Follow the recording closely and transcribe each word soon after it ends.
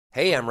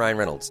Hey, I'm Ryan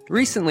Reynolds.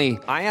 Recently,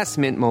 I asked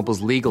Mint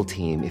Mobile's legal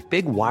team if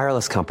big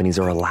wireless companies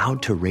are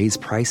allowed to raise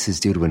prices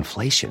due to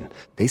inflation.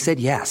 They said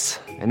yes.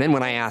 And then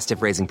when I asked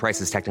if raising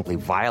prices technically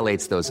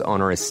violates those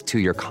onerous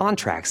two-year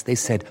contracts, they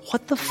said,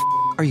 "What the f***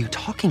 are you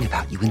talking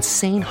about, you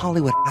insane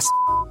Hollywood ass?"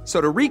 So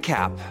to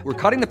recap, we're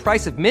cutting the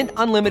price of Mint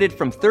Unlimited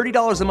from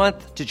 $30 a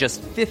month to just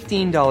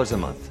 $15 a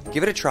month.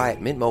 Give it a try at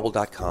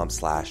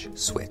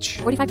mintmobile.com/switch.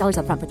 $45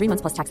 up front for 3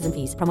 months plus taxes and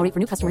fees. Promo rate for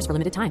new customers for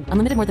limited time.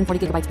 Unlimited more than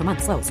 40 gigabytes per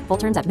month. Slows full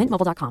terms at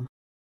mintmobile.com.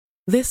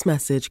 This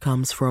message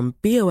comes from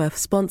BOF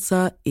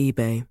sponsor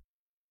eBay.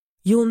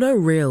 You'll know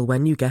real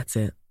when you get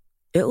it.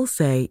 It'll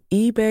say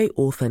eBay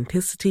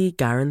Authenticity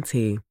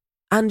Guarantee.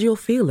 And you'll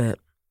feel it.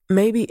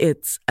 Maybe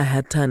it's a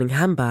head-turning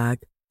handbag,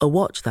 a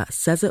watch that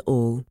says it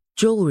all,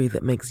 jewelry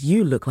that makes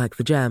you look like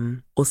the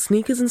gem, or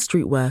sneakers and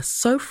streetwear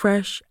so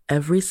fresh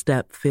every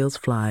step feels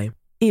fly.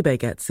 eBay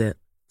gets it.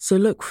 So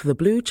look for the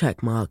blue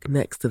check mark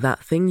next to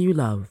that thing you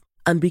love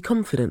and be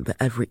confident that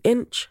every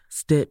inch,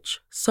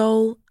 stitch,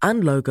 sole,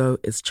 and logo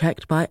is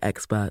checked by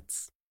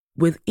experts.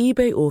 With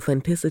eBay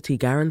Authenticity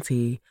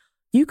Guarantee,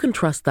 you can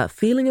trust that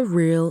feeling of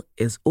real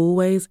is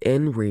always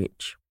in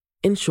reach.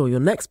 Ensure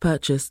your next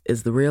purchase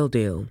is the real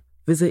deal.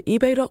 Visit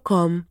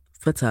ebay.com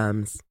for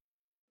terms.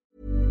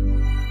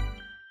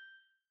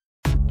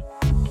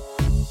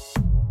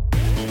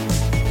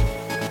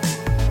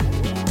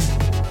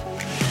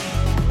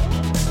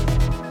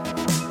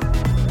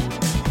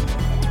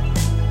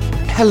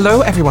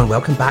 Hello everyone,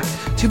 welcome back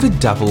to the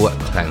Double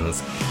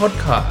Cleanse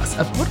podcast,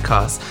 a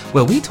podcast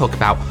where we talk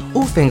about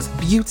all things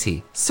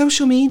beauty,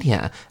 social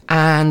media,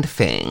 and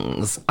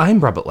things. I'm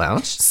Robert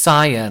Welch.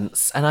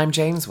 Science, and I'm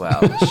James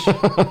Welch.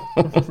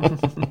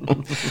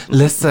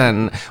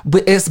 Listen,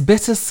 it's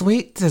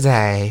bittersweet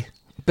today.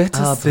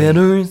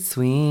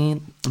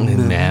 Bittersweet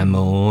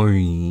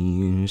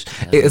memories.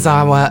 It is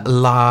our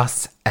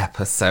last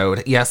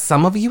episode. Yes,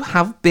 some of you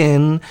have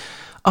been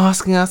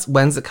asking us,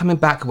 when's it coming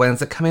back,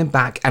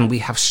 and we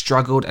have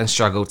struggled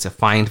to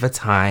find the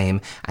time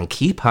and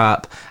keep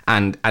up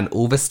and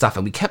all this stuff,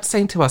 and we kept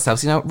saying to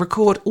ourselves,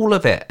 record all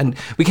of it, and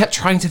we kept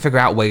trying to figure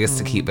out ways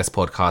to keep this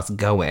podcast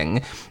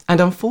going, and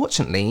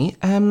unfortunately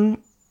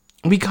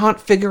we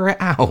can't figure it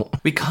out.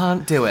 We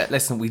can't do it.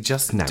 Listen, we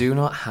just do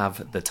not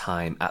have the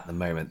time at the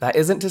moment. That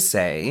isn't to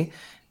say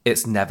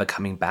it's never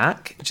coming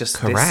back. Just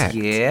Correct.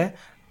 This year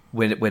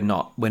we're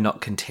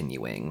not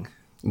continuing.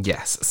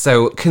 Yes,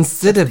 so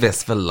consider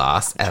this the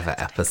last ever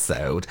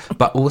episode,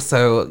 but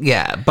also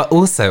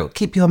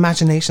keep your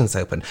imaginations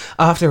open.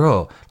 After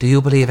all, do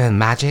you believe in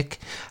magic?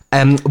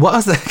 What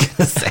was I going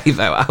to say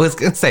though? I was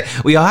going to say,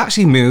 we are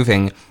actually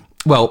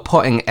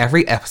putting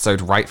every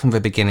episode right from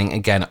the beginning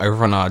again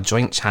over on our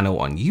joint channel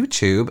on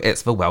YouTube.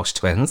 It's the Welsh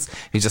Twins.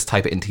 You just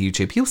type it into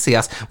YouTube, you'll see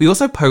us. We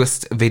also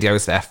post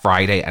videos there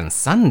Friday and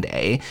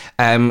Sunday.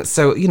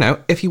 So,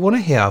 if you want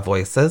to hear our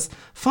voices,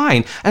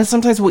 fine. And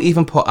sometimes we'll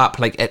even put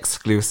up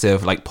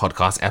exclusive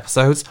podcast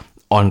episodes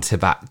onto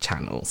that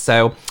channel.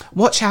 So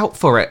watch out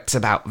for it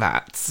about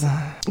that.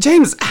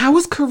 James, how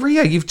was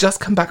Korea? You've just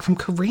come back from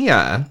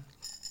Korea.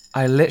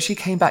 I literally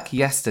came back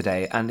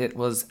yesterday and it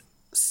was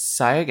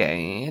so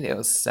good. It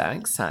was so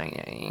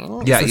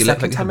exciting. Yeah, you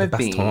look like you had the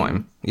best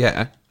time.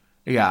 Yeah.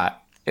 Yeah,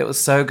 it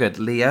was so good.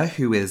 Leah,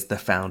 who is the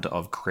founder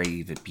of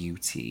Crave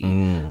Beauty,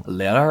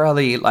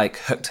 literally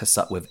hooked us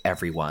up with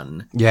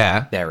everyone.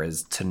 Yeah. There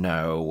is to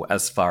know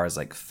as far as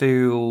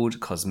food,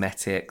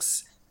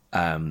 cosmetics,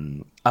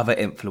 other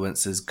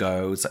influencers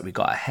goes. We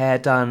got our hair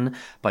done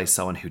by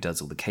someone who does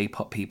all the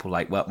K-pop people.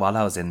 While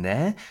I was in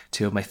there,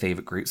 two of my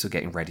favorite groups were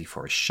getting ready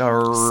for a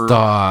show.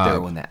 Stop. They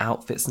were in their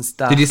outfits and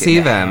stuff. Did you see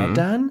them? Hair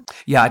done.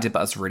 Yeah, I did, but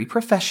I was really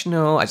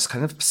professional. I just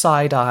kind of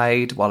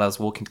side-eyed while I was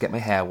walking to get my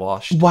hair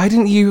washed. Why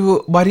didn't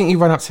you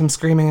run up to him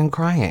screaming and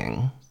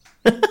crying?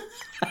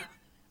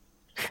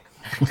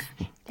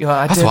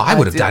 That's what I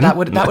would have done. That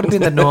would have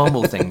been the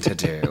normal thing to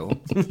do.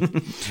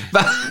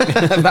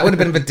 That would have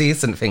been the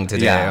decent thing to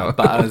do. Yeah,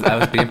 but I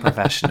was being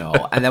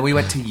professional. And then we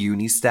went to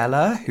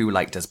Unistella, who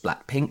like does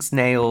Blackpink's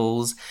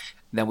nails.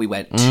 Then we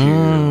went to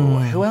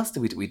who else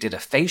did we do? We did a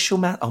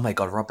facial oh my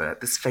god, Robert,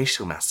 this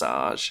facial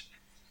massage.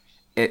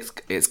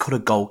 It's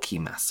called a Golgi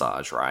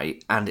massage,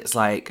 right? And it's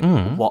like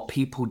what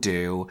people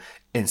do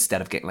instead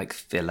of getting like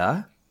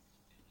filler.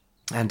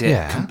 And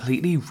it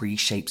completely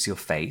reshapes your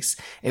face.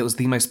 It was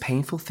the most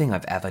painful thing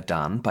I've ever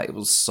done, but it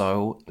was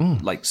so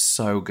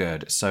so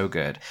good, so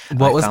good.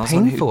 What was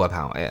painful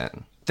about it?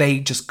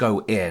 They just go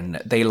in.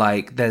 They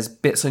there's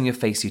bits on your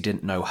face you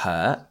didn't know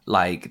hurt.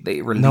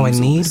 They release. No, I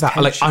need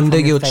that. Under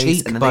your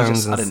face,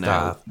 cheekbones and and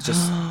stuff.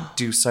 Just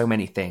do so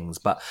many things.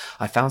 But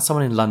I found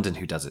someone in London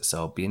who does it, so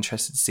I'll be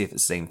interested to see if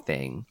it's the same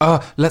thing.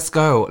 Oh, let's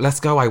go.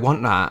 I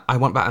want that. I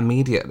want that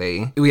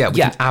immediately. Yeah, we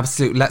can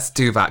absolutely. Let's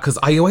do that because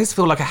I always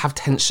feel like I have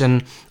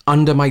tension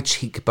under my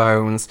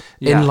cheekbones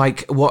in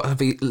what are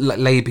the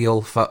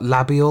labial.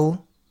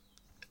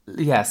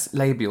 Yes,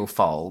 labial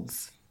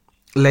folds.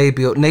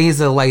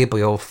 nasal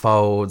labial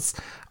folds,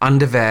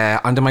 under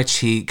there, under my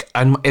cheek,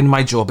 and in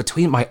my jaw,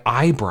 between my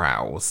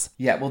eyebrows.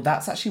 Yeah, well,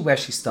 that's actually where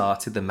she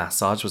started. The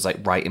massage was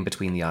like right in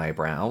between the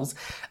eyebrows,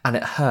 and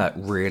it hurt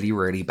really,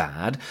 really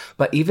bad.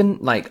 But even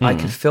like I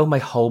could feel my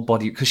whole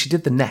body, because she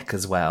did the neck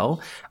as well,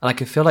 and I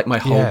could feel like my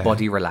whole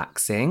body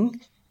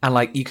relaxing. And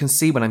like you can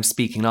see when I'm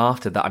speaking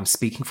after that, I'm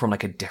speaking from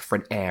like a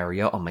different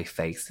area on my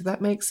face. Does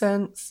that make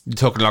sense? You're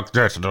talking like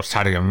this on the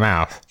side of your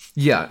mouth.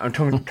 Yeah, I'm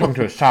talking to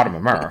the side of my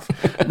mouth.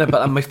 No,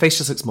 but my face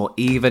just looks more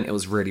even. It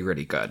was really,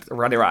 really good.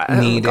 Really right.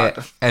 Need it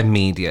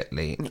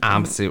immediately.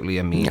 Absolutely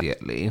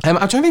immediately. I'm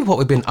trying to think what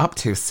we've been up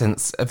to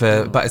since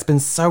but it's been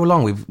so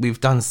long. We've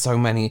done so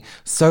many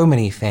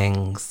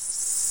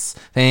things.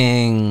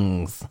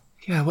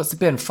 Yeah, what's it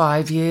been?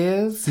 5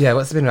 years? Yeah,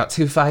 what's it been, about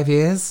 5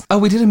 years? Oh,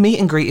 we did a meet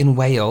and greet in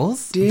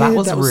Wales. That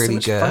was really so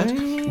much good.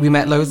 fun. We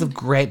met loads of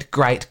great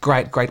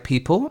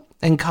people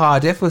in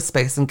Cardiff with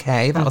Space and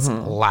K. That was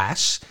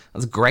lash. It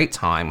was a great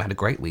time. We had a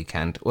great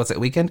weekend. Was it a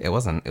weekend? It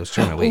wasn't. It was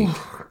during the week.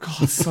 Oh,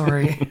 God,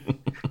 sorry.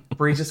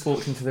 Bree just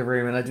walked into the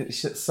room and I did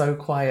shit so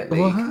quietly.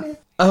 What?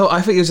 Oh,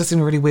 I thought you were just in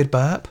a really weird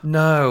burp.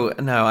 No,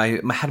 I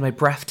had my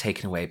breath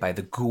taken away by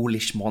the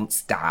ghoulish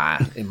monster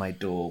in my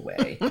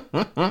doorway.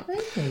 Hi,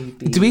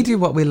 baby. Do we do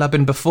what we're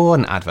loving before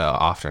an advert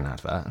or after an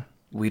advert?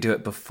 We do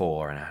it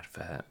before an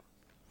advert.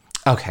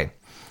 Okay.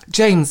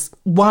 James,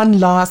 one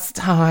last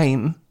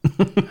time.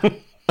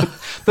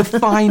 The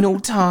final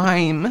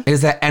time.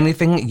 Is there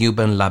anything you've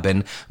been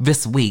loving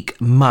this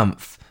week,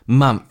 months?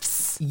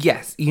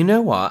 Yes, you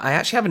know what? I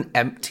actually have an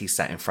empty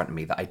set in front of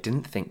me that I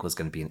didn't think was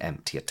going to be an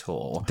empty at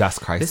all. That's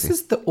crazy. This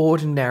is The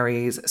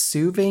Ordinary's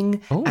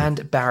Soothing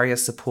and Barrier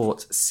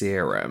Support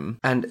Serum.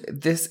 And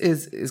this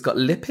is got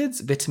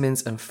lipids,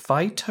 vitamins, and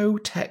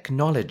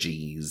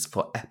phytotechnologies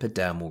for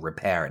epidermal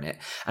repair in it.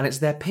 And it's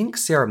their pink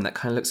serum that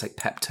kind of looks like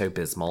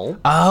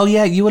Pepto-Bismol. Oh,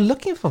 yeah, you were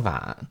looking for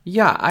that.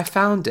 Yeah, I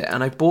found it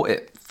and I bought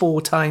it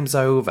 4 times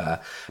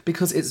over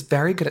because it's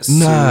very good at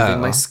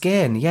soothing my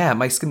skin. Yeah,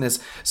 my skin,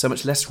 there's so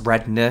much less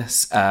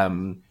redness.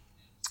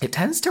 It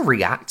tends to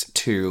react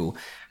to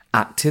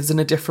actives in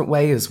a different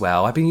way as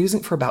well. I've been using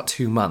it for about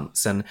 2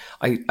 months and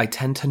I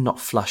tend to not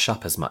flush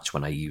up as much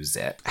when I use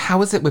it.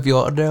 How is it with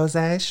your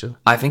rosacea?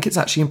 I think it's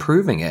actually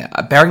improving it.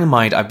 Bearing in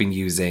mind, I've been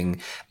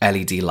using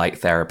LED light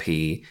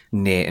therapy,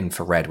 near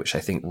infrared, which I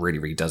think really,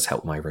 really does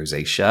help my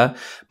rosacea.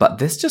 But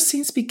this just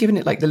seems to be giving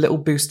it like the little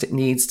boost it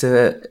needs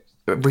to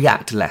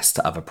react less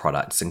to other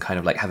products and kind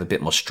of like have a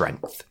bit more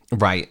strength.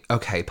 Right.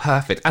 Okay,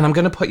 perfect. And I'm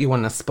going to put you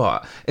on the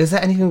spot. Is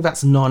there anything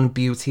that's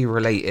non-beauty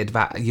related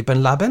that you've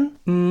been loving?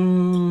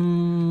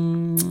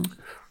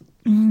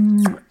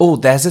 Oh,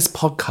 there's this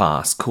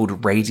podcast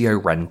called Radio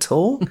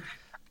Rental.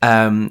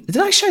 Did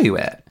I show you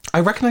it? I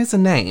recognize the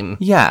name.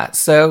 Yeah.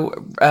 So,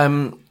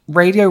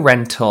 Radio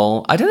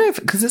Rental, I don't know if,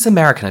 because it's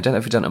American, I don't know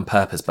if it's done it on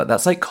purpose, but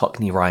that's like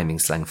Cockney rhyming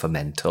slang for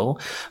mental.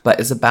 But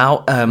it's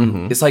about,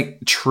 it's like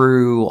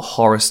true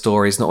horror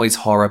stories, not always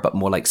horror, but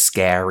more like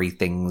scary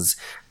things,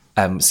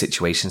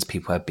 situations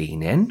people have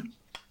been in.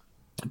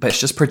 But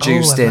it's just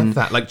produced I love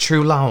that, like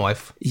true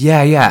life.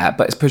 Yeah,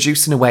 but it's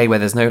produced in a way where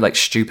there's no like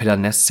stupid,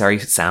 unnecessary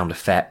sound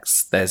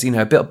effects. There's,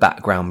 a bit of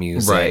background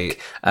music. Right.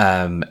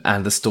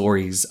 And the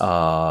stories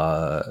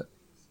are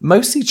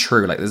mostly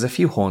true. Like there's a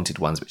few haunted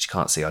ones which you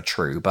can't say are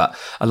true, but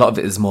a lot of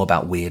it is more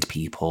about weird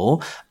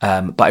people.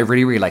 But I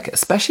really, really like it,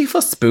 especially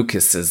for spooky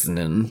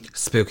season.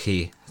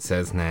 Spooky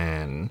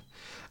season.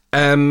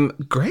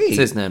 Great.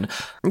 Season.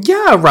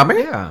 Yeah,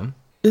 Rami. Yeah.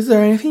 Is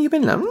there anything you've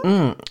been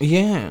loving?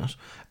 Yes.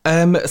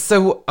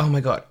 So, oh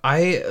my God,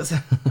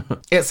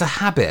 it's a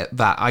habit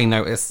that I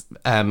notice,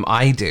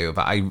 I do,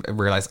 but I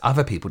realize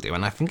other people do.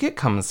 And I think it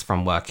comes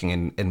from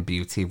working in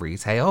beauty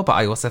retail, but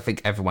I also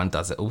think everyone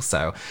does it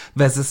also.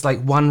 There's this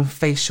like one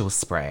facial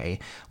spray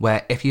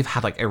where if you've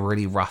had like a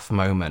really rough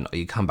moment or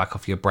you come back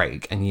off your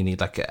break and you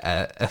need like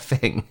a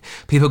thing,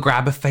 people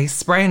grab a face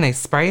spray and they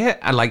spray it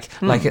and like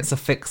it's a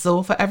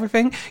fix-all for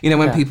everying.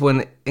 When people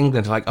in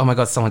England are like, oh my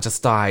God, someone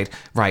just died.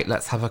 Right,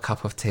 let's have a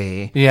cup of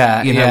tea.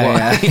 Yeah. You know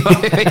what?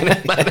 Yeah.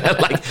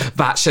 Like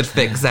that should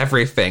fix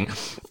everything.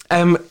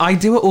 I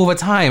do it all the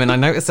time, and I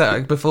noticed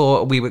that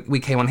before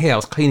we came on here, I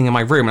was cleaning in my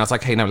room, and I was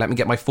like, hey, no, let me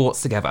get my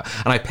thoughts together.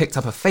 And I picked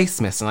up a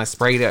face mist and I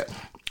sprayed it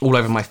all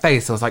over my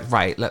face. I was like,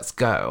 right, let's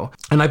go.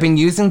 And I've been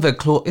using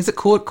is it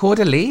called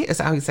Caudalie? Is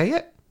that how you say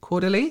it?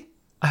 Caudalie?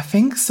 I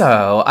think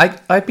so.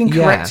 I've been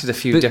corrected a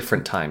few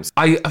different times.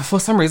 For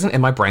some reason,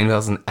 in my brain, there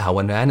was an L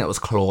in there, and it was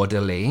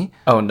Caudalie.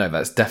 Oh, no,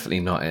 that's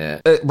definitely not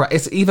it. Right,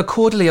 it's either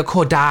Caudalie or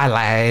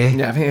Caudalie.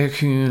 Yeah, I think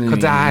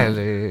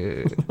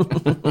Caudalie.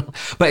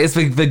 But it's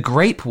the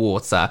grape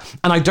water,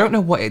 and I don't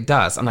know what it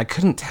does, and I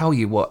couldn't tell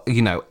you what,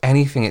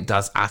 anything it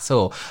does at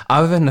all,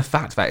 other than the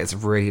fact that it's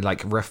really,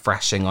 like,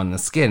 refreshing on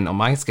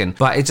my skin.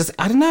 But it just,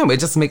 I don't know, it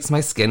just makes my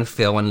skin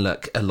feel and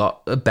look a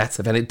lot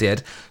better than it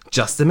did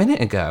just a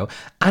minute ago,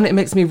 and it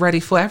makes me ready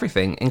for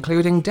everything,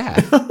 including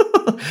death.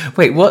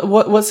 Wait,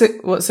 what's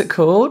it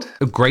called?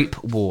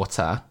 Grape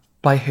water.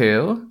 By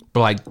who?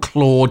 By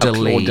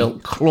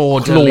Claudelie.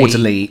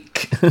 Claudelie.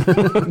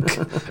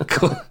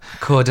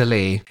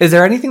 Claudelie. Is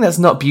there anything that's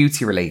not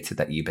beauty related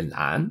that you've been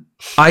learning?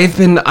 I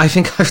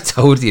think I've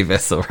told you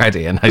this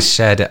already, and I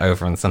shared it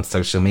over on some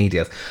social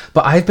medias,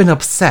 but I've been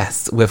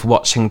obsessed with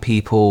watching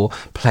people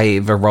play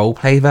the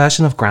role-play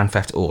version of Grand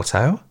Theft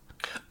Auto.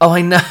 Oh,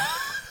 I know.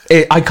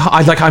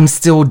 I'm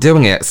still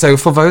doing it. So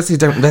for those who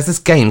don't, there's this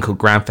game called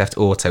Grand Theft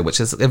Auto, which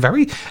is a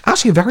very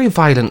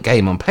violent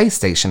game on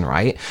PlayStation,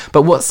 right?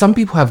 But what some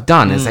people have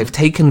done is they've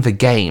taken the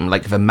game,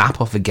 like the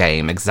map of the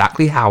game,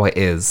 exactly how it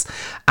is,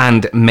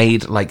 and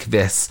made like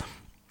this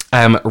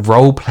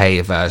role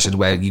play version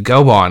where you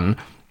go on.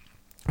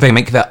 They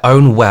make their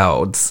own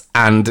worlds,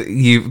 and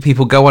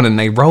people go on and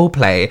they role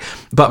play,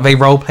 but they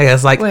role play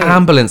as like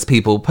ambulance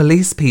people,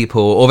 police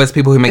people, or there's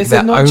people who make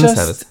their own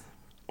service.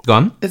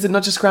 Gone? Is it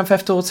not just Grand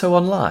Theft Auto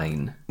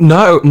Online?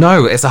 No,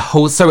 it's a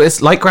whole. So it's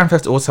like Grand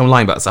Theft Auto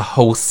Online, but it's a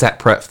whole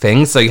separate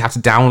thing. So you have to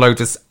download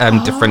this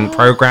different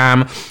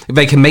program.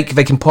 They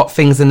can put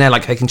things in there,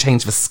 like they can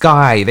change the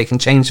sky. They can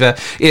change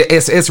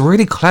It's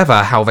really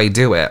clever how they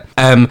do it.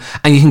 And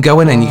you can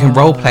go in and you can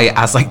role play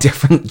as like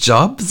different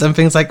jobs and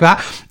things like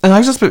that. And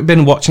I've just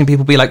been watching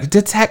people be like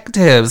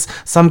detectives.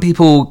 Some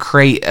people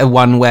create a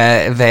one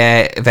where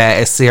they're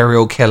a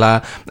serial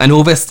killer and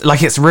all this.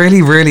 Like it's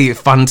really, really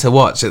fun to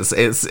watch.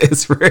 It's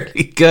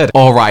really good.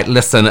 All right,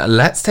 listen,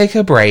 let's take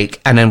a break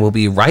and then we'll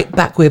be right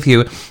back with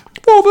you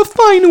for the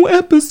final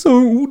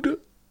episode.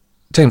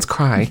 James,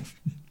 cry.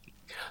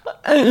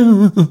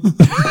 Oh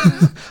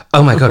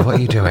my God, what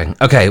are you doing?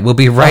 Okay, we'll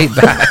be right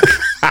back.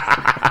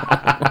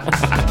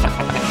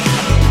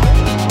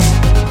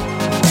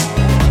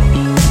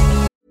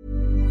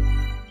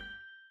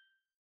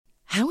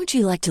 How would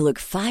you like to look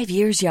 5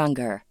 years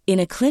younger? In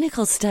a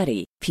clinical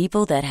study,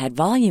 people that had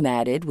volume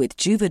added with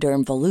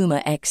Juvederm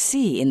Voluma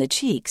XC in the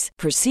cheeks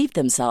perceived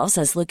themselves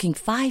as looking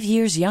 5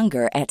 years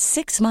younger at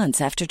 6 months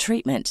after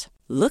treatment.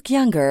 Look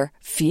younger,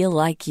 feel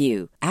like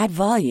you. Add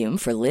volume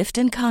for lift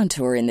and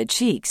contour in the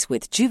cheeks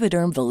with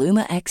Juvederm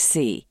Voluma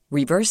XC.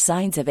 Reverse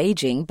signs of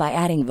aging by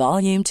adding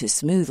volume to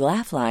smooth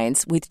laugh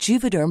lines with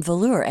Juvederm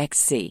Volure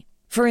XC.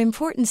 For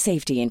important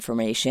safety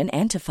information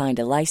and to find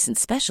a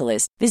licensed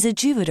specialist, visit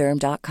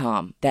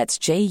Juvederm.com. That's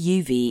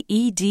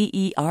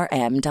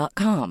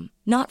JUVEDERM.com.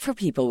 Not for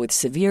people with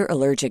severe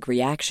allergic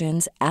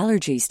reactions,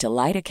 allergies to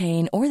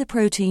lidocaine, or the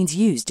proteins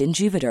used in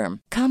Juvederm.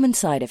 Common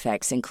side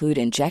effects include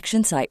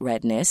injection site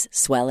redness,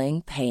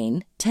 swelling,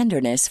 pain,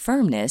 tenderness,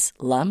 firmness,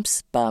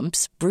 lumps,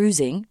 bumps,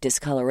 bruising,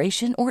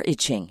 discoloration, or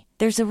itching.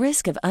 There's a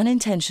risk of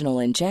unintentional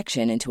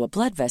injection into a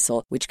blood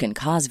vessel, which can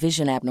cause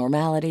vision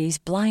abnormalities,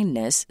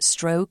 blindness,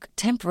 stroke,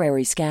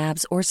 temporary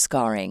scabs, or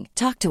scarring.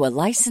 Talk to a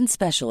licensed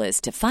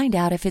specialist to find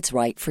out if it's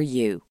right for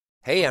you.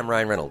 Hey, I'm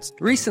Ryan Reynolds.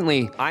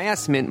 Recently, I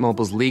asked Mint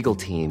Mobile's legal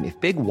team if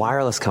big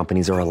wireless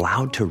companies are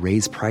allowed to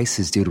raise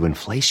prices due to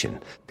inflation.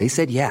 They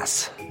said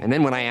yes. And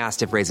then when I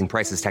asked if raising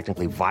prices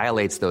technically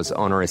violates those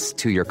onerous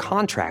two-year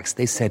contracts,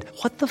 they said,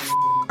 "What the f***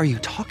 are you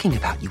talking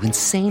about, you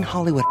insane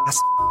Hollywood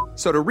ass?"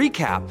 So to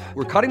recap,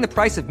 we're cutting the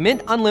price of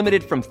Mint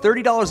Unlimited from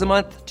 $30 a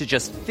month to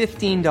just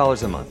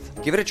 $15 a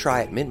month. Give it a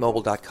try at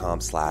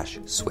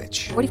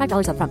mintmobile.com/switch.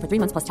 $45 up front for 3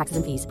 months plus taxes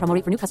and fees. Promo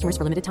rate for new customers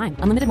for limited time.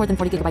 Unlimited more than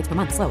 40 gigabytes per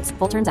month. Slows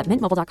full terms at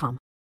mintmobile.com.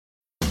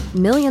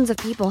 Millions of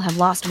people have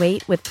lost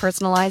weight with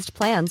personalized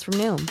plans from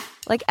Noom.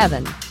 Like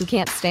Evan, who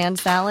can't stand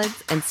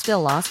salads and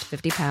still lost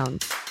 50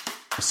 pounds.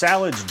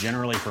 Salads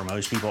generally for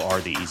most people are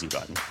the easy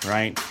button,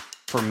 right?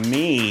 For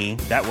me,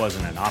 that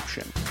wasn't an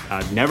option.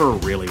 I never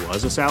really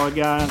was a salad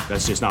guy.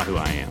 That's just not who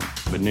I am.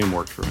 But Noom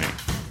worked for me.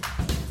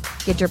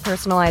 Get your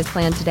personalized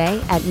plan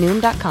today at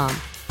Noom.com.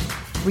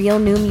 Real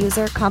Noom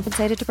user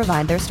compensated to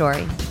provide their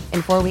story.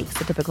 In 4 weeks,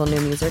 the typical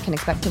Noom user can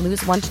expect to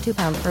lose 1 to 2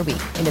 pounds per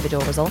week.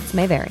 Individual results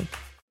may vary.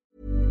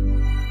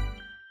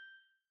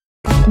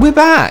 We're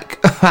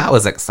back. That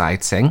was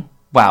exciting.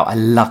 Wow, I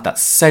love that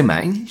so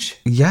much.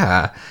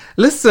 Yeah.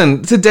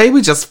 Listen, today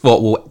we just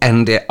thought we'll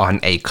end it on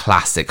a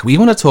classic. We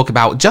want to talk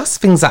about just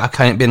things that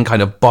have been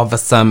kind of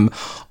bothersome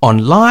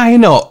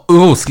online let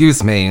me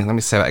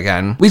say that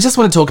again. We just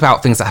want to talk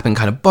about things that have been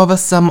kind of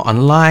bothersome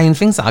online,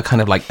 things that are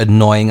kind of like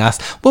annoying us,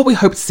 what we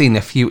hope to see in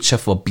the future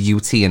for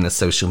beauty in the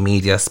social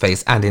media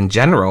space and in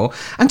general,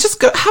 and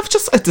just have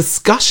a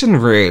discussion,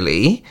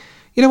 really.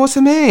 You know what I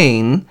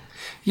mean?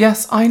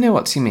 Yes, I know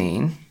what you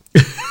mean.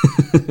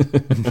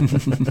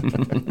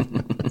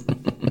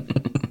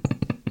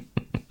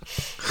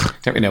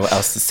 Don't really know what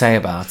else to say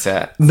about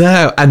it.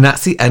 No, and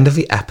that's the end of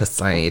the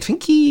episode.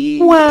 Thank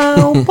you.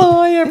 Wow,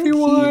 bye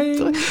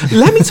everyone.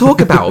 Let me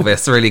talk about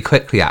this really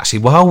quickly, actually.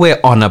 While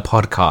we're on a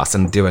podcast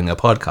and doing a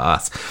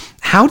podcast,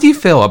 how do you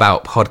feel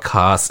about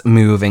podcasts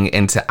moving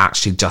into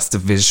actually just a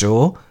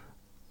visual?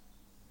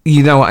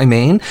 You know what I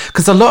mean?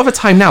 Because a lot of the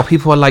time now,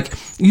 people are like,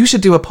 you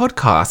should do a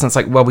podcast. And it's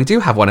like, well, we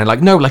do have one. And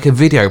like, no, like a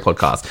video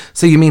podcast.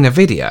 So you mean a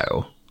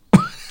video?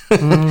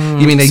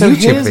 You mean a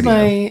YouTube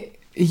video?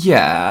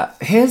 Yeah,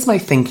 here's my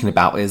thinking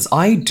about is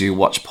I do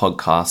watch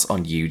podcasts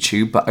on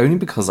YouTube, but only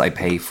because I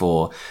pay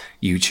for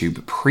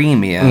YouTube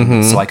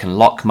Premium so I can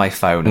lock my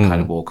phone and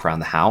kind of walk around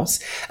the house.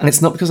 And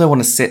it's not because I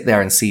want to sit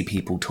there and see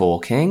people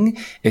talking.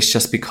 It's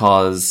just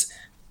because,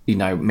 you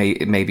know,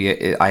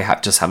 maybe I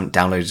just haven't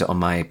downloaded it on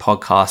my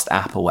podcast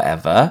app or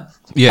whatever.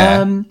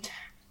 Yeah.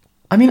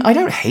 I mean, I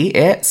don't hate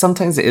it.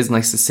 Sometimes it is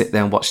nice to sit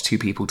there and watch two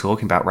people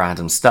talking about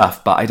random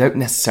stuff, but I don't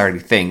necessarily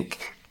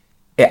think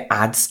it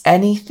adds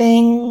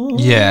anything.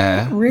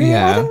 Yeah. Really?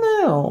 Yeah. I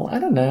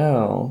don't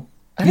know.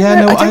 I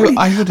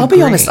would I'll be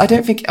agree. honest, I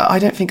don't think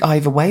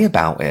either way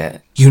about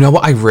it. You know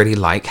what? I really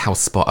like how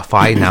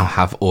Spotify now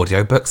have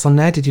audiobooks on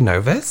there. Did you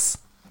know this?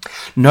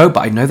 No,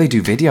 but I know they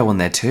do video on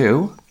there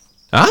too.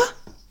 Huh?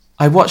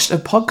 I watched a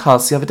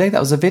podcast the other day that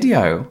was a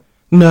video.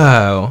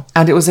 No.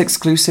 And it was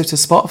exclusive to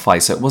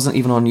Spotify, so it wasn't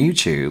even on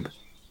YouTube.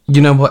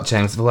 You know what,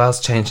 James? The world's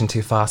changing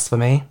too fast for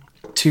me.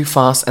 Too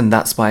fast, and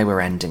that's why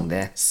we're ending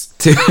this.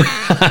 We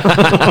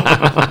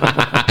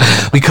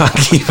can't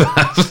keep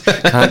up.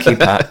 Can't keep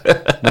up.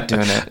 Not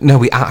doing it. No,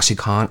 we actually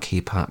can't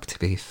keep up, to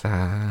be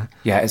fair.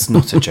 Yeah, it's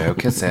not a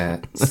joke, is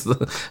it?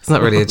 It's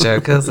not really a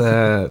joke, is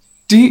it?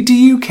 Do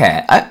you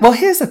care? Well,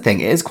 here's the thing.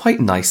 It is quite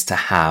nice to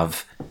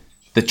have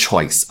the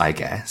choice, I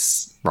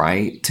guess,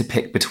 right? To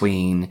pick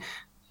between,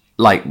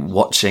 like,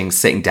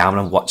 sitting down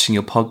and watching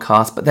your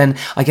podcast. But then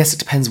I guess it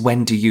depends,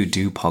 when do you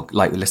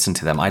listen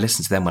to them? I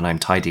listen to them when I'm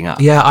tidying up.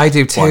 Yeah, I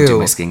do too. Or I'm doing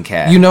my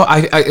skincare. You know,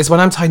 it's when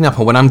I'm tidying up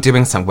or when I'm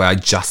doing something where I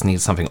just need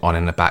something on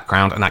in the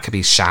background, and that could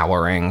be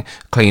showering,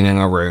 cleaning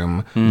a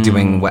room,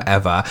 doing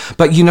whatever.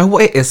 But you know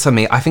what it is for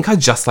me? I think I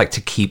just like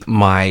to keep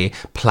my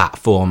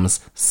platforms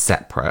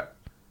separate.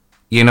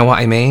 You know what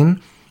I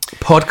mean?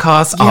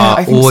 Podcasts are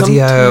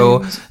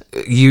audio,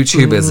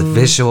 YouTube is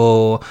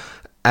visual.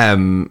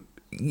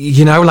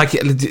 You know, like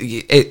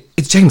it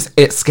James,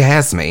 it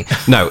scares me.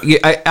 No,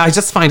 I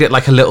just find it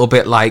like a little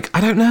bit like,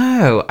 I don't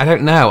know.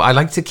 I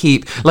like to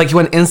keep, like,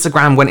 when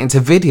Instagram went into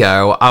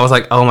video, I was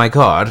like, oh my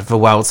God, the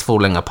world's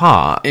falling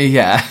apart.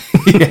 Yeah.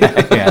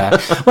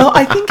 Well,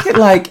 I think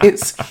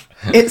it's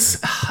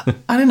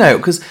I don't know,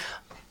 because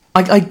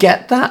I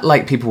get that,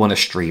 like, people want to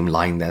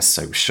streamline their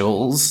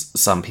socials.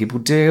 Some people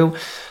do.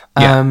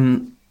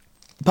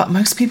 But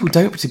most people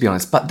don't, to be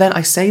honest. But then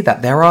I say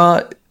that there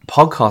are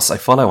podcasts I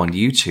follow on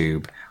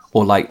YouTube,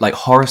 or like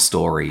horror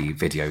story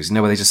videos, you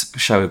know, where they just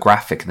show a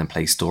graphic and then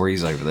play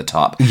stories over the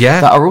top.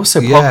 Yeah. That are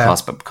also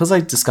podcasts, but because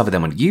I discovered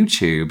them on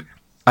YouTube,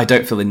 I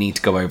don't feel the need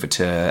to go over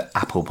to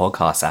Apple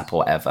Podcasts app or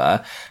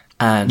whatever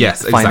and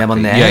find them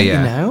on there, you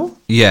know?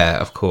 Yeah,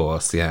 of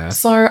course, yeah.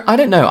 So, I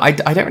don't know. I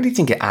don't really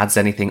think it adds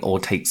anything or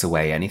takes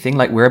away anything.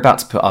 Like, we're about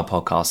to put our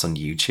podcast on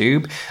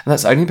YouTube, and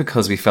that's only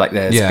because we feel like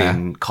there's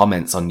been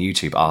comments on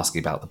YouTube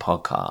asking about the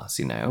podcast,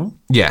 you know?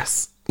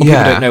 Yes. Or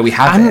people don't know we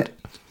have it.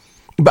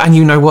 And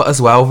you know what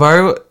as well,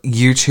 though?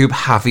 YouTube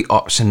have the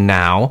option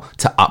now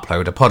to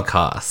upload a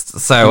podcast.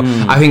 So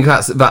I think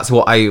that's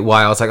why I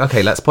was like,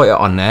 okay, let's put it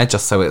on there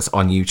just so it's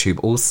on YouTube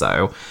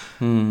also.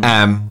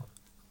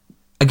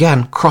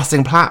 Again,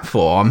 crossing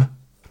platform,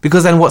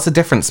 because then what's the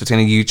difference between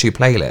a YouTube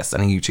playlist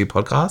and a YouTube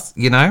podcast,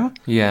 you know?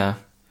 Yeah.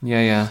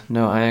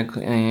 No, I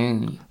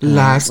agree.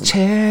 Life's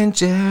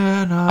changing.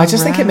 I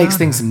just think it makes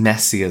things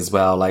messy as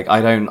well. Like,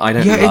 I don't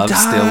love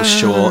still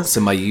shorts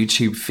in my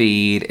YouTube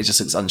feed. It just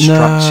looks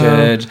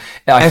unstructured.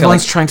 No.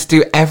 Everyone's trying to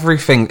do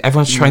everything.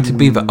 Everyone's trying to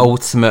be the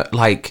ultimate,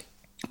 like,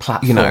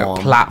 platform. You know,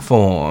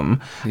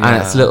 platform.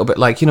 And it's a little bit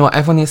like, you know what,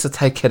 everyone needs to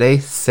take it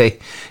easy.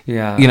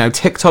 Yeah. You know,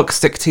 TikTok,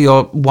 stick to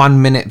your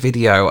 1 minute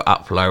video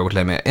upload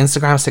limit.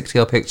 Instagram, stick to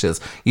your pictures.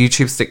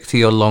 YouTube, stick to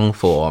your long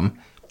form.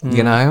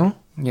 You know?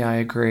 Yeah, I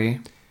agree.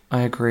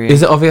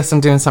 Is it obvious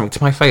I'm doing something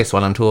to my face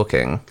while I'm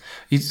talking?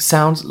 You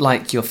sound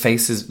like your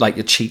face is, like,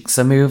 your cheeks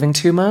are moving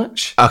too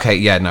much. Okay,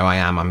 yeah, no, I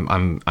am.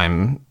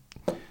 I'm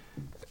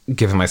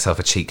giving myself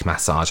a cheek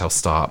massage. I'll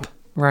stop.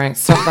 Right,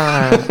 stop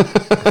that.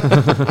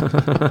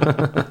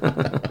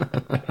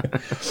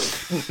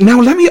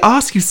 Now, let me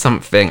ask you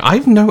something.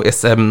 I've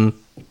noticed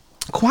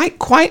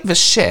quite the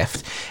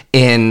shift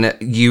in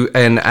you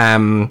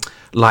and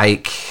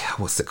like,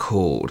 what's it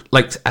called?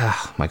 Like,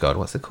 oh my God,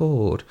 what's it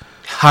called?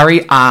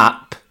 Hurry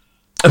up.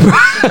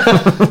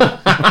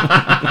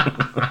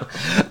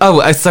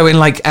 So in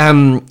like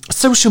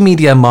social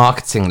media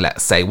marketing,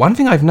 let's say, one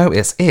thing I've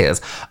noticed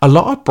is a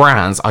lot of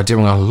brands are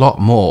doing a lot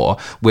more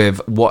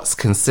with what's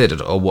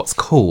considered or what's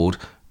called,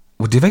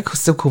 do they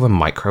still call them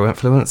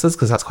micro-influencers?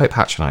 Because that's quite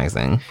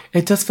patronizing.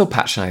 It does feel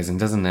patronizing,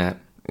 doesn't it?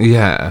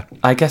 Yeah.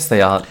 I guess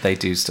they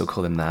do still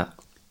call them that.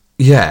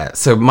 Yeah,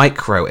 so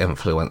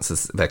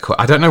micro-influencers, they're called.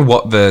 I don't know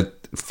what the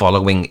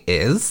following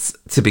is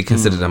to be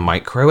considered a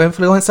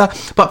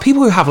micro-influencer, but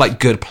people who have, like,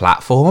 good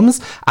platforms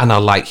and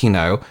are, like, you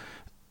know,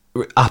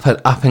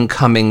 up and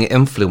coming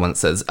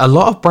influencers, a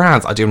lot of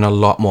brands are doing a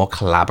lot more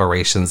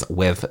collaborations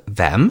with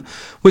them,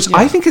 which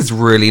I think is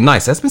really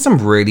nice. There's been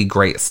some really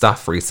great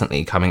stuff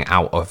recently coming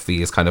out of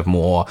these kind of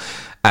more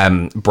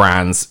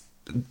brands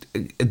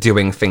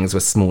doing things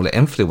with smaller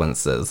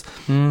influencers.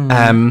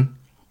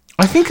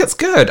 I think it's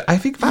good. I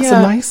think that's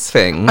a nice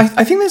thing.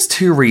 I think there's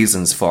two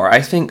reasons for it.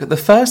 I think the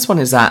first one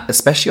is that,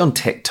 especially on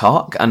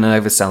TikTok, and I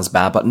know this sounds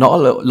bad, but not a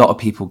lot of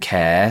people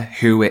care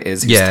who it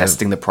is who's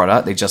testing the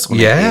product. They just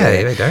want to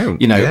hear, they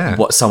don't.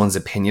 What someone's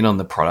opinion on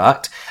the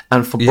product.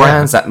 And for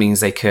brands, that means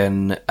they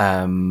can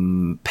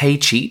pay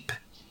cheap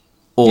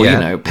or,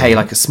 pay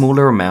like a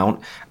smaller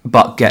amount,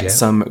 but get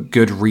some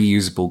good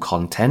reusable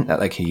content that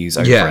they can use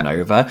over and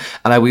over.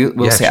 And I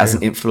will say, as an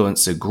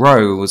influencer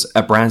grows,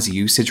 a brand's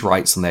usage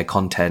rights on their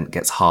content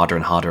gets harder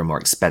and harder and more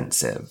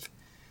expensive.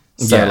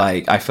 So,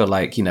 I feel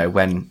like,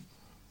 when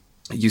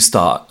you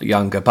start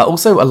younger, but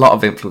also a lot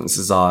of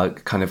influencers are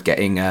kind of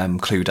getting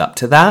clued up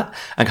to that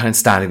and kind of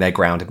standing their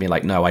ground and being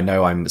like, no, I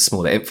know I'm a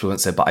smaller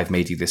influencer, but I've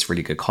made you this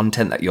really good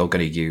content that you're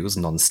going to use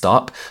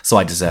nonstop, so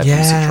I deserve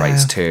usage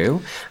rights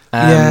too.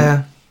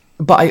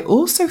 But I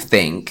also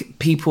think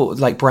people,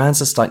 like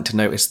brands, are starting to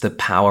notice the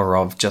power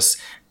of just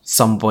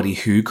somebody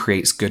who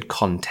creates good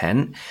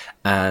content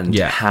and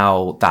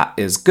how that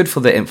is good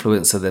for the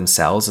influencer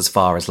themselves as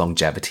far as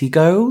longevity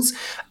goes.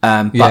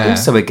 But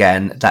also,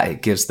 again, that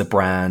it gives the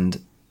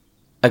brand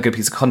a good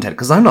piece of content.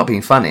 Because I'm not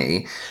being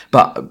funny,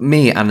 but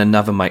me and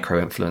another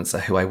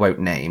micro-influencer who I won't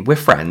name, we're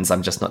friends.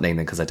 I'm just not naming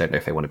them because I don't know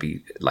if they want to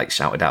be like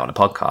shouted out on a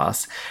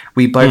podcast.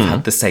 We both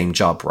had the same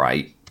job,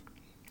 right?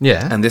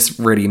 Yeah. And this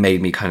really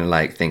made me kind of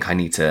like think I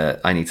need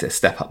to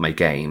step up my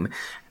game.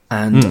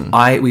 And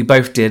we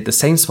both did the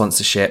same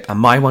sponsorship, and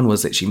my one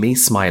was literally me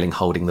smiling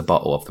holding the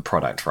bottle of the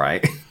product,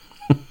 right?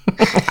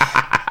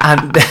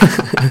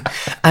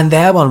 and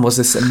their one was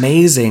this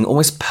amazing,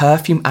 almost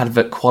perfume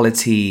advert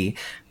quality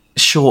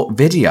short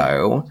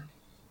video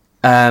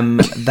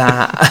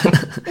that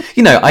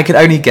I could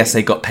only guess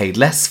they got paid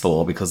less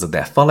for because of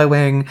their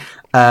following.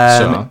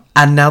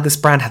 And now this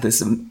brand had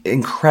this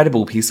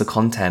incredible piece of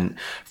content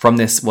from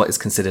this, what is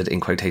considered in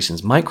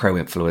quotations,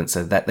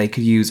 micro-influencer that they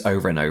could use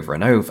over and over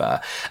and over.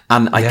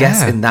 And I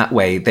guess in that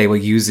way, they were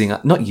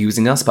not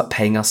using us, but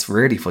paying us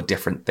really for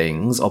different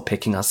things, or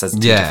picking us as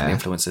different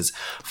influencers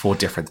for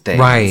different things.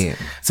 Right.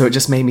 So it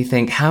just made me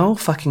think, how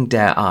fucking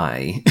dare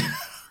I...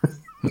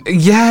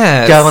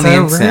 go on the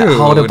internet,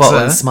 hold a bottle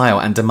and smile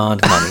and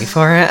demand money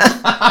for it.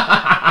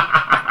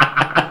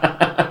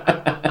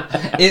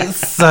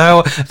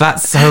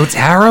 That's so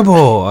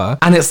terrible.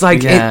 And it's like,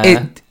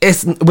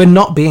 it's we're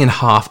not being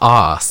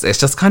half-assed. It's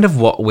just kind of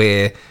what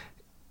we're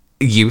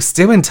used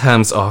to in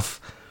terms of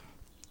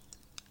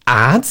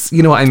ads,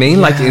 you know what I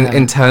mean? Like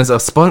in terms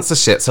of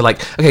sponsorship. So like,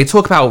 okay,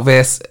 talk about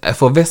this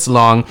for this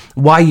long,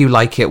 why you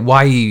like it,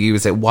 why you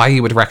use it, why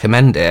you would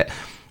recommend it.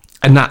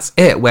 And that's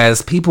it.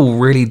 Whereas people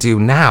really do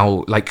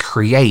now, like,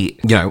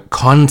 create,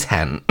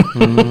 content.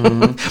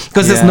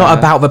 Because it's not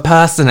about the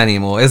person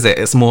anymore, is it?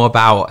 It's more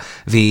about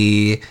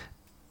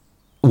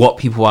what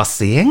people are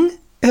seeing,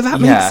 if that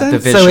makes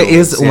sense. The visuals, so it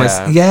is almost,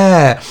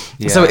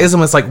 So it is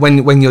almost like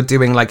when you're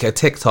doing, like, a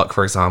TikTok,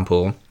 for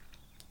example,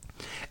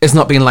 it's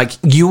not being like,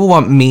 you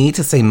want me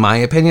to say my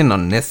opinion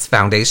on this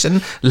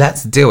foundation?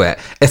 Let's do it.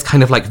 It's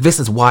kind of like, this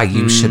is why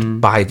you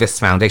should buy this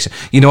foundation.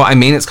 You know what I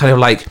mean? It's kind of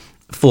like,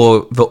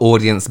 for the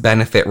audience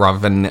benefit rather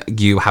than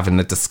you having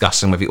a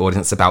discussion with the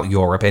audience about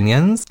your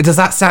opinions. Does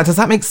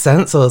that make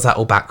sense, or is that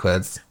all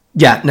backwards?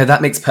 Yeah, no,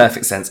 that makes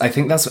perfect sense. I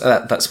think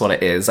that's what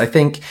it is. I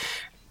think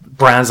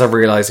brands are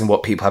realizing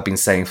what people have been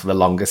saying for the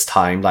longest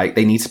time. Like,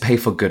 they need to pay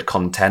for good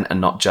content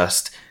and not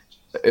just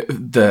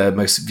the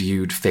most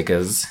viewed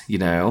figures,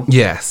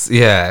 Yes,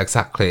 yeah,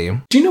 exactly.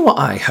 Do you know what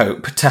I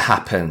hope to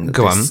happen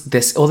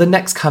this or the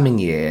next coming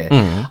year?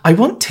 I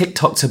want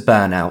TikTok to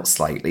burn out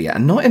slightly,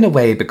 and not in a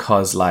way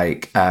because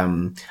like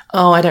I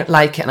don't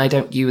like it and I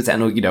don't use it,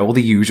 and all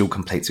the usual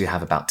complaints we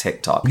have about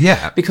TikTok.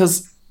 Yeah,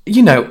 because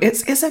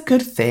it's a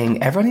good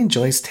thing. Everyone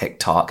enjoys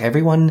TikTok.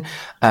 Everyone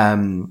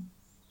enjoys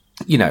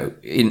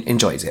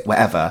it,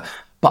 whatever.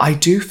 But I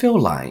do feel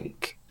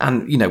like,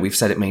 and, we've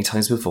said it many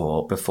times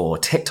before,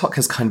 TikTok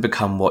has kind of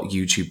become what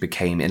YouTube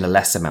became in a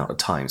less amount of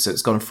time. So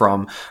it's gone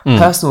from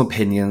personal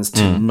opinions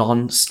to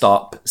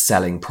non-stop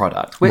selling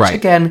product, which,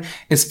 again,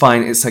 is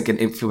fine. It's like an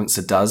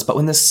influencer does. But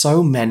when there's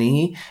so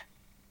many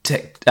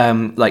TikTok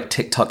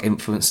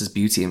influencers,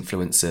 beauty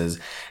influencers,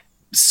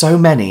 so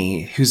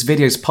many whose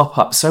videos pop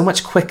up so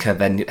much quicker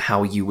than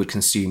how you would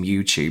consume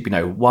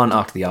YouTube, one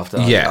after the other,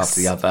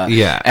 after the other,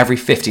 every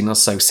 15 or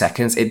so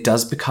seconds, it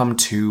does become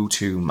too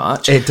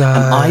much. It does.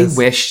 And I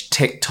wish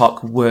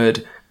TikTok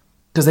would,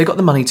 because they got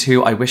the money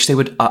too, I wish they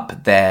would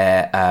up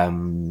their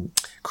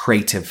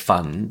creative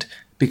fund,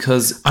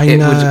 because it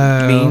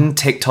would mean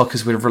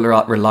TikTokers would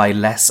rely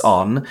less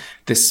on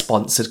this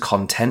sponsored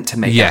content to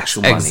make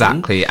actual money.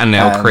 Exactly, and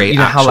they'll create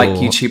how like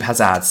YouTube has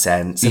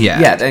AdSense.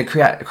 And, they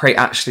create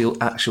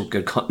actual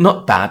good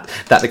not bad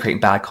that they're creating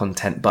bad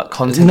content, but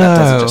content that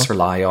doesn't just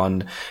rely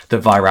on the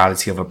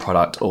virality of a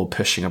product or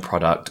pushing a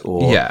product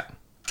or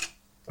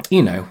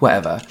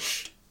whatever.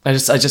 I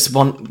just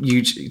want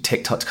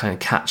TikTok to kind of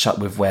catch up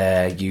with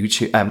where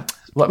YouTube.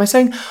 What am I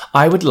saying?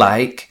 I would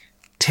like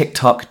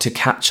TikTok to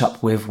catch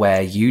up with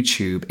where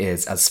YouTube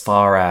is as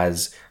far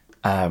as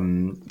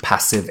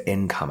passive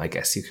income, I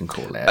guess you can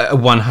call it.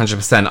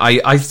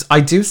 100%. I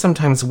do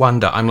sometimes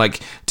wonder, I'm like,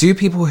 do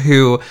people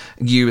who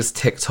use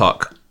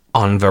TikTok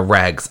on the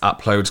regs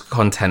upload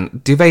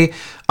content,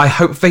 I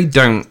hope they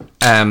don't,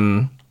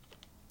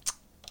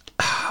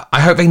 I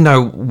hope they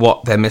know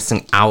what they're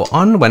missing out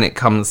on when it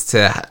comes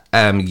to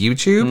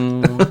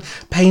YouTube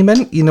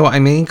payment, you know what I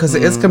mean? Because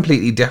it is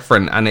completely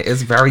different and it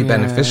is very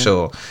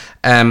beneficial.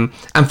 And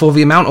for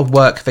the amount of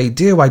work they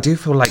do, I do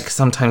feel like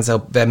sometimes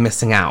they're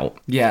missing out.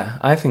 Yeah,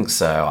 I think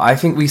so. I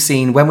think we've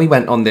seen, when we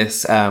went on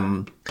this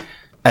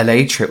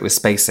LA trip with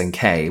Space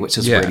NK, which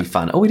was really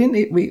fun. Oh,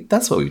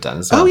 that's what we've done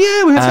as well. Oh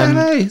yeah, we went to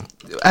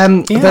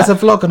LA. There's a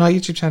vlog on our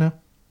YouTube channel.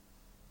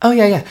 Oh,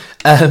 yeah.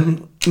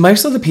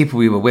 Most of the people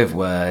we were with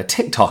were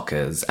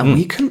TikTokers, and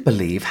we couldn't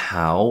believe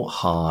how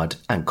hard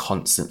and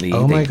constantly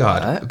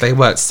they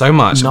worked so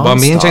much. Non-stop. While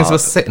me and James were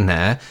sitting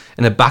there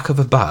in the back of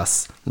a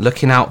bus,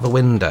 looking out the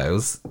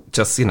windows,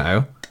 just, you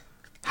know,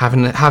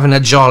 having a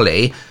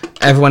jolly.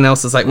 Everyone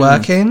else is like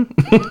working.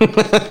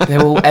 They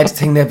were all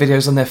editing their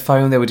videos on their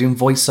phone. They were doing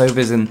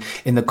voiceovers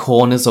in the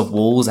corners of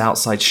walls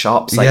outside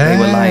shops. Like they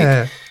were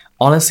like,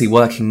 honestly,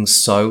 working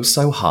so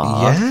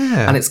hard.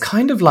 Yeah. And it's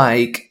kind of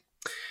like,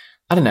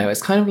 I don't know,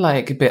 it's kind of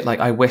like a bit like,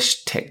 I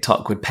wish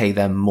TikTok would pay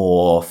them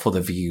more for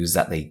the views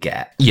that they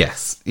get.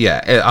 Yes,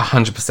 yeah,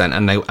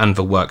 100%, and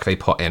the work they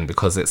put in,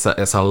 because it's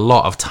a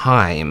lot of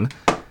time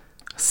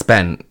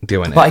spent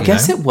doing it. But I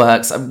guess it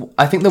works.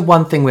 I think the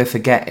one thing we're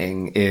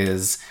forgetting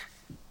is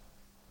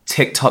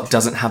TikTok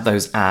doesn't have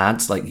those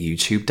ads like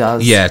YouTube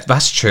does. Yeah,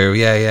 that's true.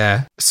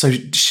 Yeah. So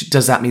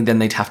does that mean then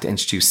they'd have to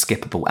introduce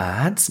skippable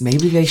ads?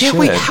 Maybe they should. Yeah,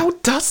 wait, how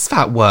does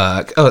that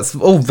work? Oh,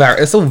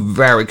 it's all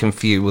very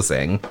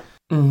confusing.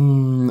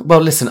 Well,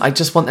 listen, I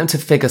just want them to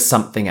figure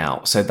something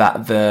out so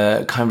that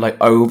the kind of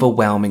like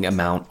overwhelming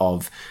amount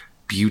of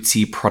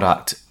beauty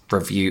product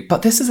review.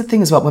 But this is the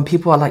thing as well, when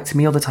people are like to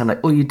me all the time,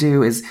 like, all you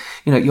do is,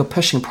 you know, you're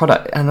pushing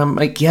product. And I'm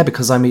like, yeah,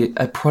 because I'm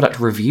a product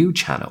review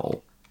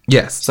channel.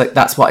 Yes. So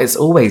that's what it's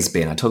always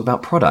been. I talk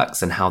about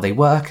products and how they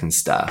work and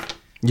stuff.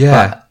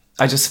 Yeah. But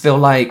I just feel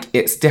like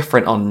it's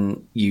different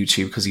on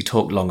YouTube because you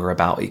talk longer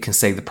about it. You can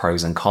say the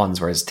pros and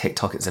cons, whereas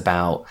TikTok, it's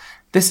about,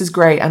 this is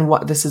great and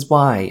this is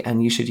why,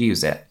 and you should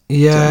use it.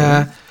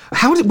 Yeah.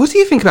 What do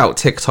you think about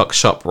TikTok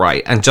Shop,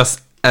 right? And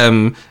just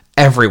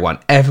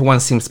everyone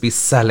seems to be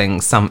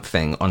selling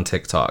something on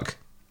TikTok.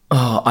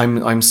 Oh,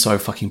 I'm so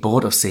fucking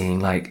bored of seeing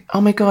like,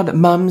 oh my god,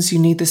 mums, you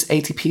need this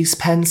 80-piece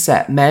pen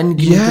set. Men,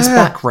 you need this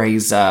back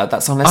razor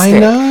that's on a stick. I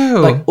know.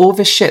 Like all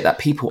this shit that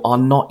people are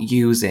not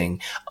using.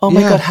 Oh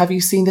my god, have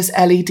you seen this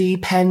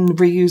LED pen,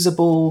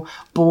 reusable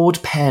board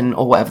pen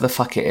or whatever the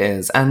fuck it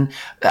is? And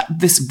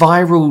this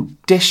viral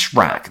dish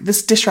rack.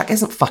 This dish rack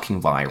isn't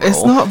fucking viral.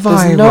 It's not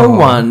viral. There's no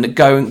one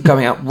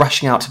going out,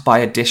 rushing out to buy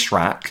a dish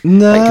rack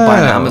no. like you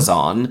buy on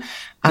Amazon.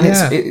 And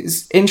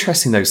it's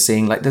interesting though,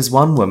 seeing like there's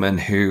one woman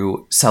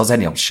who sells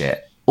any old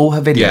shit. All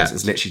her videos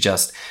is literally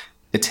just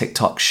a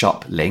TikTok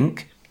shop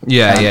link.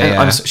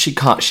 She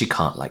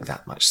can't like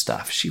that much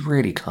stuff. She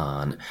really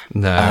can't.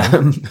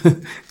 No.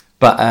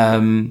 But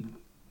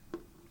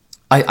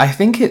I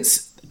think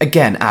it's,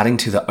 again, adding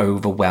to the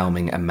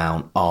overwhelming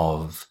amount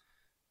of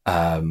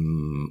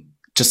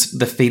just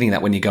the feeling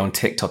that when you go on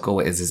TikTok, all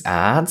it is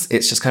ads.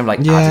 It's just kind of like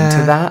adding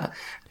to that.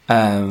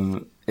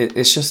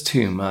 It's just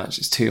too much.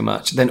 It's too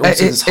much. Then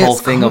also this whole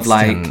thing of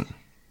like,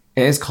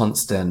 it is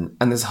constant.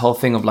 And this whole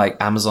thing of like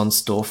Amazon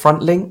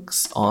storefront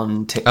links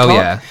on TikTok. Oh,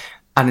 yeah.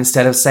 And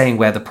instead of saying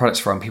where the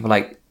product's from, people are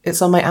like,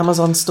 it's on my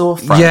Amazon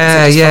storefront.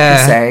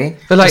 Yeah.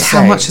 They're like,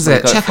 how much is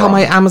it? Check Check out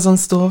my Amazon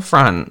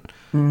storefront.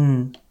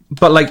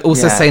 But like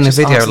also saying in a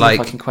video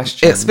like,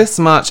 it's this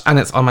much and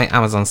it's on my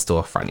Amazon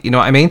storefront. You know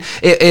what I mean?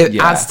 It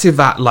adds to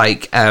that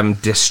like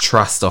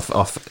distrust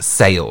of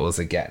sales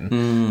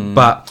again.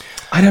 But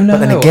I don't know.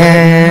 But then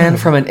again,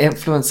 from an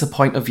influencer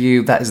point of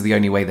view, that is the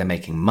only way they're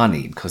making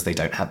money because they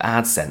don't have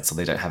AdSense or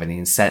they don't have any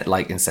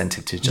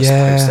incentive to just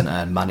post and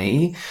earn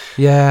money.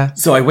 Yeah.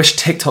 So I wish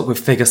TikTok would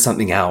figure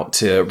something out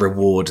to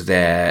reward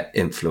their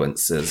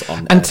influencers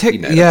on the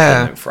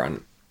payment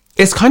front.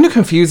 It's kind of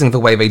confusing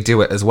the way they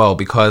do it as well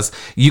because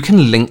you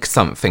can link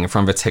something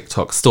from the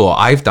TikTok store.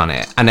 I've done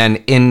it. And then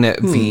in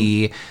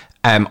the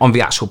on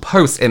the actual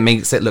post, it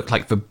makes it look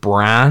like the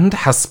brand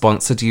has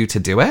sponsored you to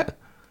do it.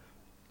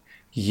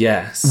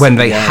 Yes. When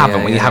they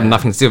haven't, when you have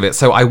nothing to do with it.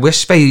 So I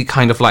wish they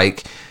kind of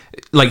like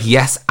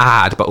yes,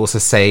 add, but also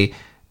say,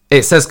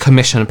 it says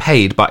commission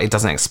paid, but it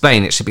doesn't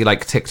explain. It should be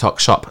like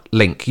TikTok shop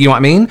link. You know what I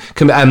mean?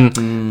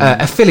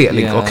 Affiliate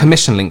link or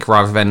commission link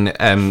rather than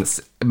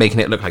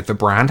making it look like the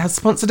brand has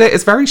sponsored it.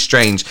 It's very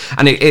strange.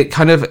 And it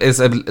kind of is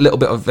a little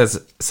bit of, there's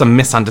some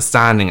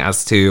misunderstanding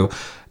as to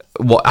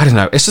what, I don't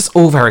know. It's just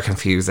all very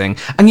confusing.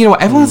 And you know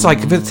what? Everyone's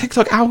like, the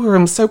TikTok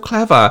algorithm's so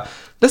clever.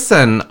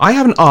 Listen, I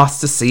haven't asked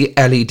to see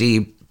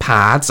LED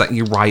pads that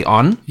you write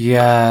on.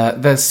 Yeah,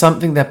 there's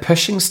something, they're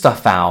pushing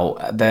stuff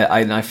out.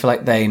 I feel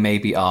like they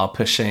maybe are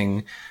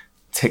pushing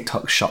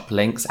TikTok shop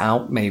links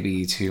out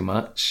maybe too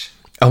much.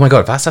 Oh my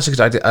God, that's such a good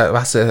idea.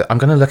 I'm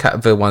going to look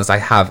at the ones I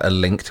have a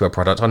link to a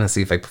product on and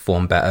see if they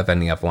perform better than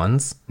the other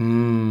ones. Do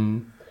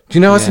you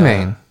know what I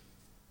mean?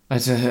 I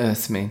do know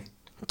what I mean.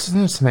 Do you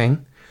know what I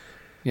mean?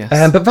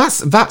 Yes. But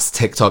that's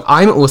TikTok.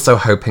 I'm also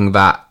hoping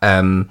that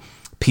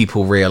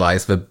people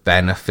realize the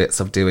benefits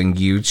of doing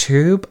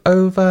YouTube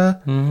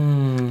over.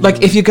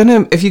 Like if you're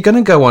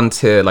gonna go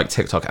onto like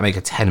TikTok and make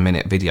a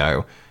 10-minute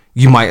video,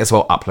 you might as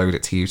well upload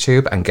it to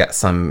YouTube and get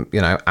some,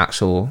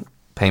 actual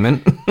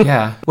payment.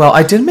 Yeah. Well,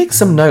 I did make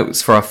some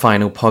notes for our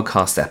final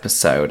podcast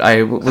episode.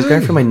 I was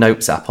going through my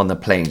notes app on the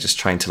plane, just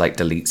trying to like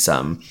delete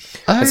some.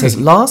 It says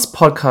last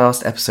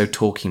podcast episode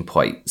talking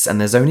points, and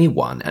there's only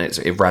one, and it's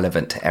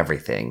irrelevant to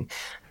everything.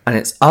 And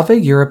it's other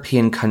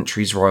European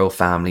countries' royal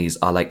families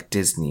are like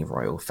Disney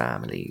royal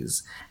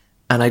families.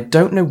 And I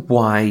don't know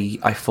why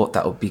I thought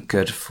that would be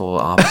good for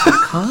our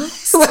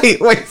podcast.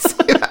 Wait,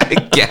 say that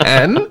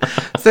again.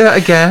 Say that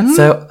again.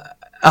 So,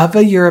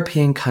 other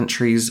European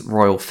countries'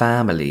 royal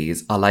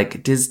families are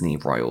like Disney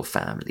royal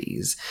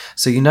families.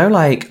 So,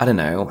 like, I don't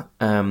know,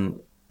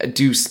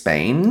 do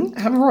Spain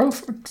have a royal,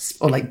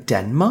 or like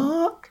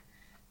Denmark?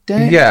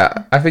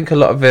 Yeah, I think a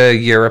lot of the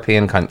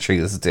European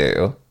countries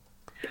do.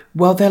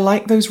 Well, they're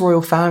like those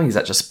royal families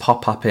that just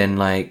pop up in,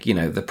 like,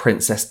 the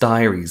Princess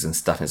Diaries and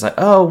stuff. It's like,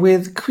 oh,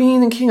 with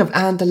Queen and King of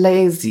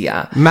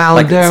Andalusia.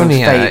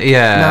 Maldonia,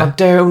 yeah.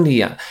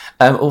 Maldonia.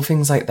 All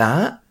things like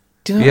that.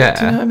 Do you know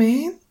what I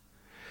mean?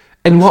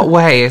 In what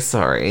way,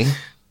 sorry?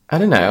 I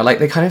don't know. Like,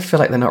 they kind of feel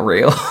like they're not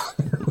real.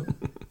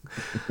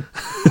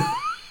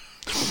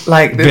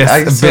 Like,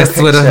 this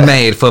would have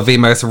made for the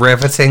most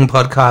riveting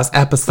podcast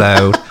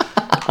episode.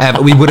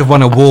 We would have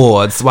won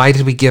awards. Why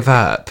did we give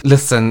up?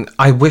 Listen,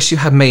 I wish you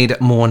had made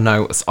more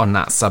notes on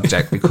that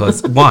subject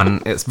because,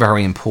 one, it's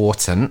very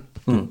important.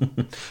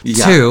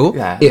 Two,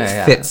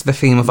 it fits the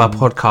theme of our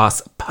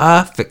podcast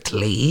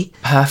perfectly.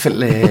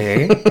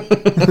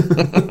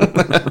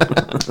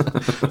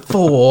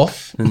 Four,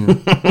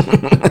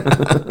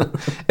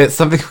 it's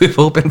something we've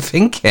all been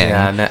thinking.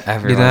 Yeah, no,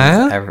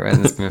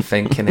 everyone's been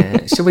thinking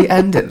it. Should we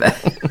end it there?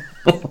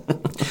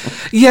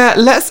 Yeah,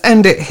 let's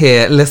end it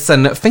here.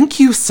 Listen, thank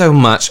you so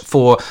much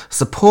for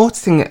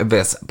supporting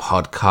this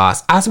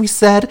podcast. As we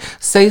said,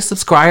 stay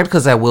subscribed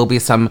because there will be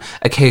some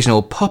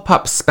occasional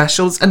pop-up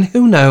specials, and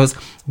who knows,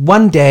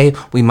 one day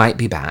we might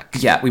be back.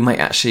 Yeah, we might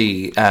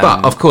actually...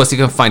 but, of course, you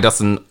can find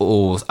us on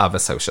all other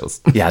socials.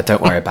 Yeah,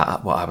 don't worry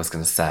about what I was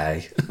going to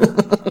say.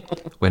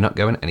 We're not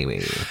going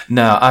anywhere.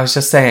 No, I was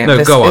just saying...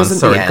 No, go on.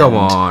 Sorry, go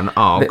on.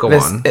 Oh, go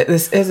on.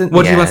 This isn't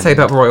What do you want to say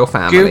about royal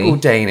family? Google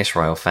Danish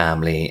royal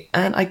family,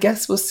 and I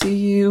guess we'll see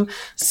you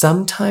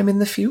sometime in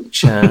the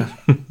future.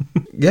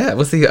 Yeah,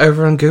 we'll see you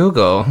over on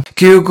Google.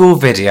 Google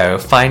video.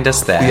 Find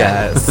us there.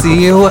 Yeah,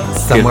 see you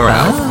somewhere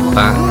else.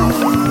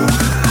 Bye.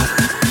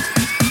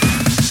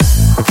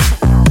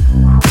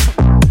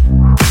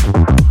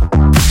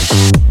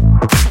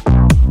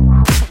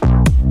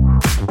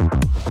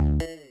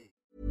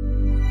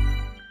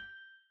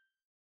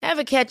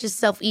 Ever catch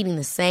yourself eating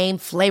the same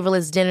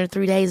flavorless dinner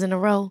 3 days in a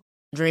row?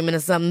 Dreaming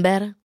of something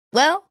better?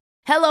 Well,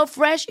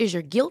 HelloFresh is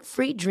your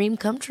guilt-free dream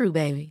come true,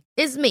 baby.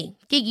 It's me,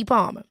 Keke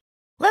Palmer.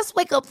 Let's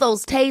wake up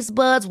those taste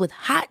buds with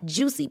hot,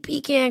 juicy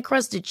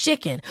pecan-crusted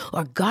chicken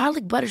or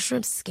garlic butter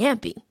shrimp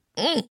scampi.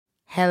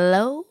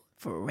 Hello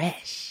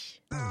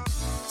Fresh.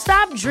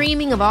 Stop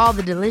dreaming of all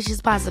the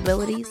delicious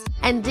possibilities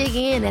and dig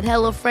in at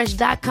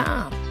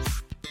HelloFresh.com.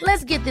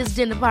 Let's get this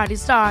dinner party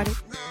started.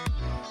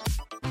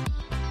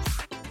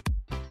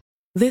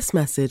 This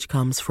message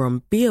comes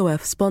from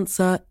BOF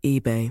sponsor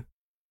eBay.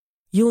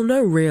 You'll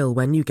know real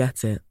when you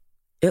get it.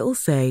 It'll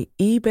say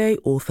eBay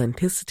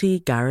Authenticity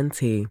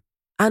Guarantee.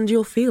 And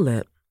you'll feel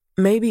it.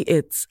 Maybe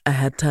it's a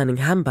head-turning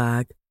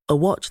handbag, a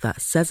watch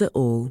that says it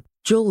all,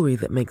 jewelry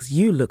that makes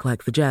you look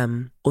like the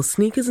gem, or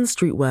sneakers and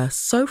streetwear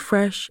so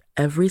fresh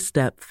every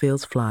step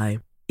feels fly.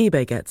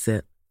 eBay gets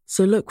it.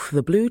 So look for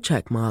the blue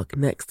check mark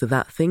next to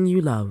that thing you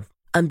love.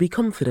 And be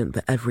confident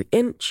that every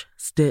inch,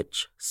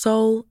 stitch,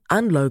 sole,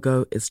 and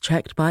logo is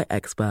checked by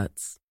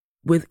experts.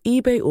 With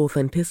eBay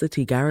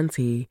Authenticity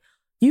Guarantee,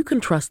 you can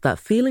trust that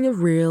feeling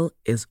of real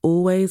is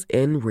always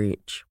in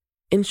reach.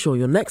 Ensure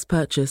your next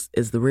purchase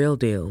is the real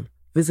deal.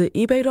 Visit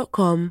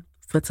eBay.com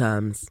for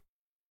terms.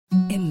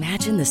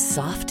 Imagine the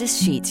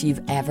softest sheets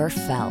you've ever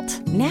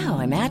felt. Now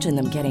imagine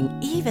them getting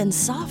even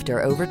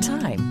softer over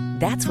time.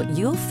 That's what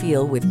you'll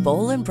feel with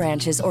Boll &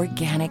 Branch's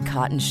organic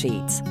cotton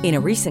sheets. In a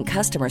recent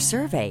customer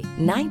survey,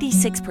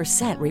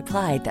 96%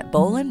 replied that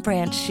Boll &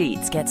 Branch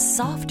sheets get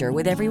softer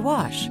with every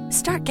wash.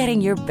 Start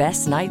getting your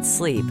best night's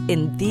sleep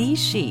in these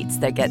sheets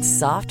that get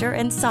softer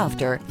and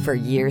softer for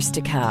years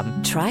to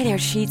come. Try their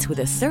sheets with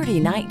a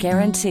 30-night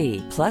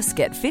guarantee. Plus,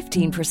 get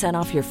 15%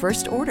 off your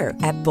first order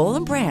at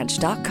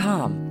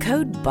bollandbranch.com.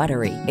 Code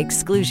BUTTERY.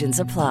 Exclusions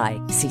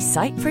apply. See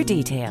site for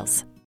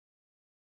details.